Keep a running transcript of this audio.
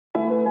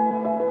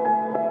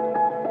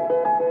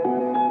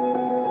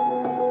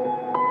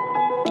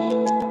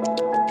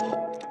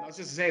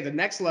to say the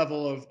next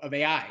level of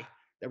AI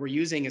that we're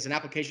using is an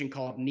application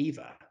called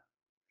NEVA,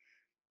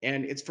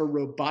 and it's for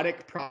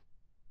robotic process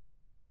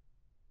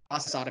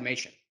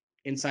automation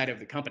inside of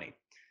the company.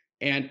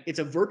 And it's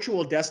a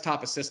virtual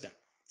desktop assistant.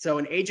 So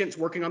an agent's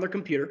working on their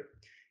computer,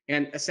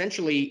 and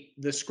essentially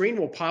the screen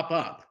will pop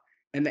up,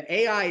 and the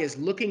AI is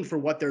looking for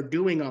what they're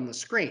doing on the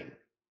screen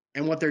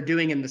and what they're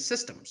doing in the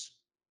systems.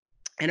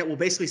 And it will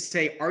basically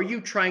say, are you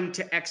trying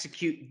to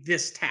execute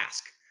this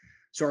task?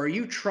 So are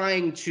you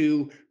trying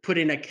to put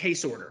in a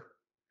case order?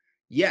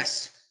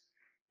 Yes.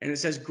 And it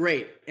says,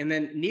 great. And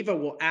then NEVA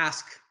will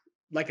ask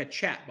like a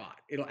chat bot.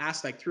 It'll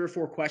ask like 3 or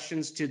 4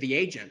 questions to the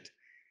agent.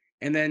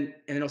 And then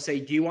it'll say,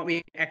 do you want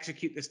me to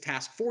execute this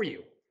task for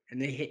you?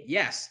 And they hit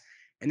yes.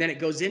 And then it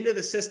goes into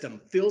the system,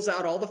 fills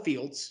out all the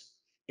fields.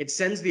 It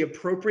sends the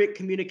appropriate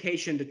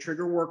communication to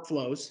trigger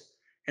workflows.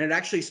 And it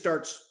actually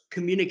starts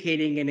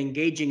communicating and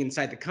engaging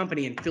inside the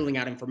company and filling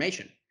out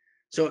information.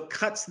 So it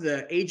cuts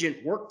the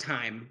agent work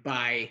time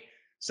by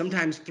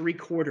sometimes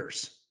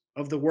 3/4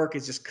 of the work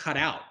is just cut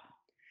out.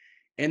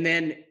 And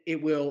then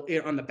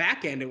on the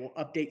back end, it will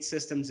update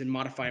systems and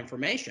modify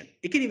information.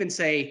 It can even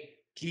say,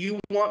 do you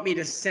want me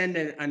to send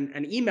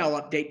an email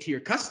update to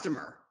your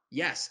customer?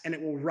 Yes. And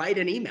it will write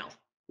an email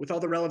with all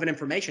the relevant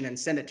information and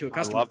send it to a I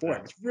customer love for it.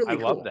 that. It's I really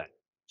love cool. that.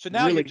 So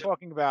now Really you're good.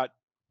 talking about,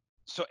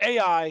 so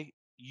AI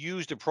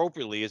used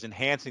appropriately is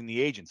enhancing the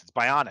agents. It's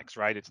bionics,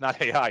 right? It's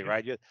not AI,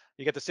 right? You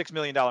get the $6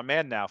 million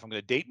man now. If I'm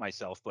going to date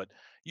myself, but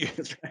you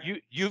That's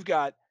right.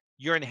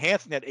 you're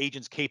enhancing that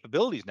agent's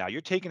capabilities now.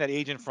 You're taking that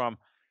agent from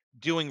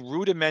doing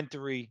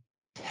rudimentary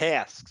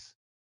tasks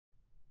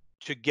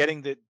to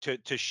getting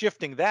to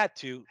shifting that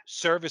to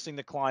servicing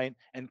the client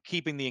and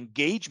keeping the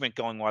engagement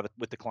going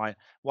with the client,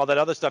 while that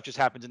other stuff just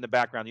happens in the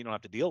background. You don't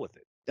have to deal with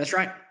it. That's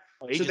right.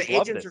 Oh, So agents the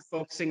love agents are this.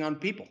 focusing on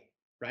people,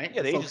 right?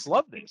 Yeah, They're the agents focusing on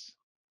love people.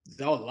 this.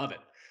 They'll love it.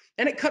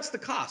 And it cuts the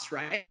cost,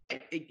 right?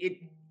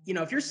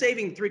 If you're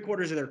saving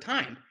 3/4 of their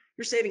time,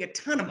 you're saving a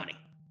ton of money,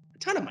 a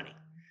ton of money.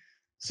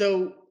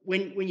 So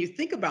when you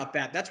think about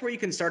that, that's where you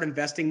can start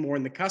investing more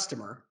in the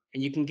customer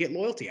and you can get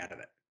loyalty out of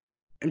it.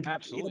 And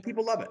Absolutely.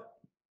 people love it.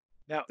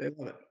 Now, They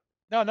love it.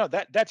 no,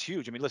 that's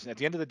huge. I mean, listen, at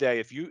the end of the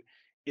day,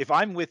 if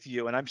I'm with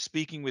you and I'm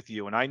speaking with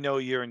you and I know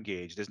you're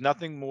engaged, there's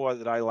nothing more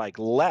that I like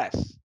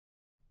less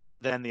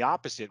than the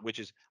opposite, which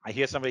is I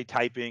hear somebody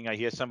typing, I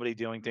hear somebody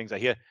doing things, I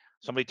hear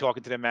somebody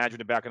talking to their manager in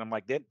the back, and I'm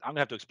like, I'm gonna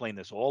have to explain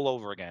this all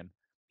over again.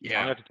 I'm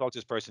gonna Yeah. have to talk to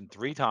this person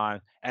 3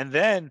 times. And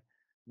then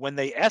when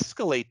they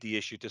escalate the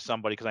issue to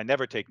somebody, because I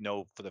never take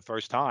no for the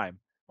first time,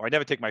 or I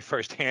never take my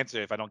first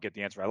answer if I don't get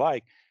the answer I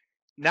like,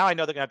 now I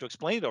know they're gonna have to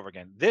explain it over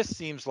again. This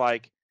seems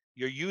like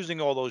you're using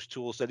all those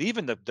tools that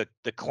even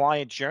the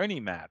client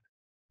journey map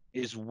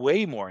is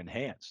way more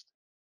enhanced.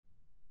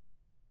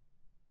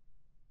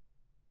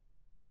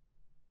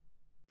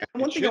 And It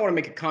one thing I should want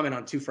to be. make a comment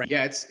on too, Frank.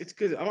 Yeah, it's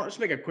good. I want to just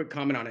make a quick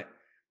comment on it.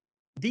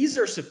 These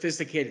are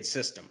sophisticated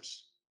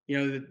systems.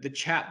 The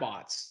chat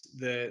bots,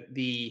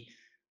 the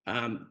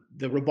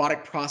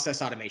robotic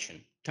process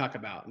automation talk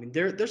about. I mean,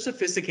 they're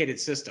sophisticated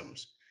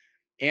systems,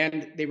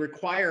 and they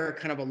require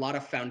kind of a lot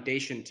of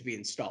foundation to be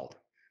installed,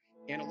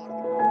 and a lot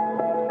of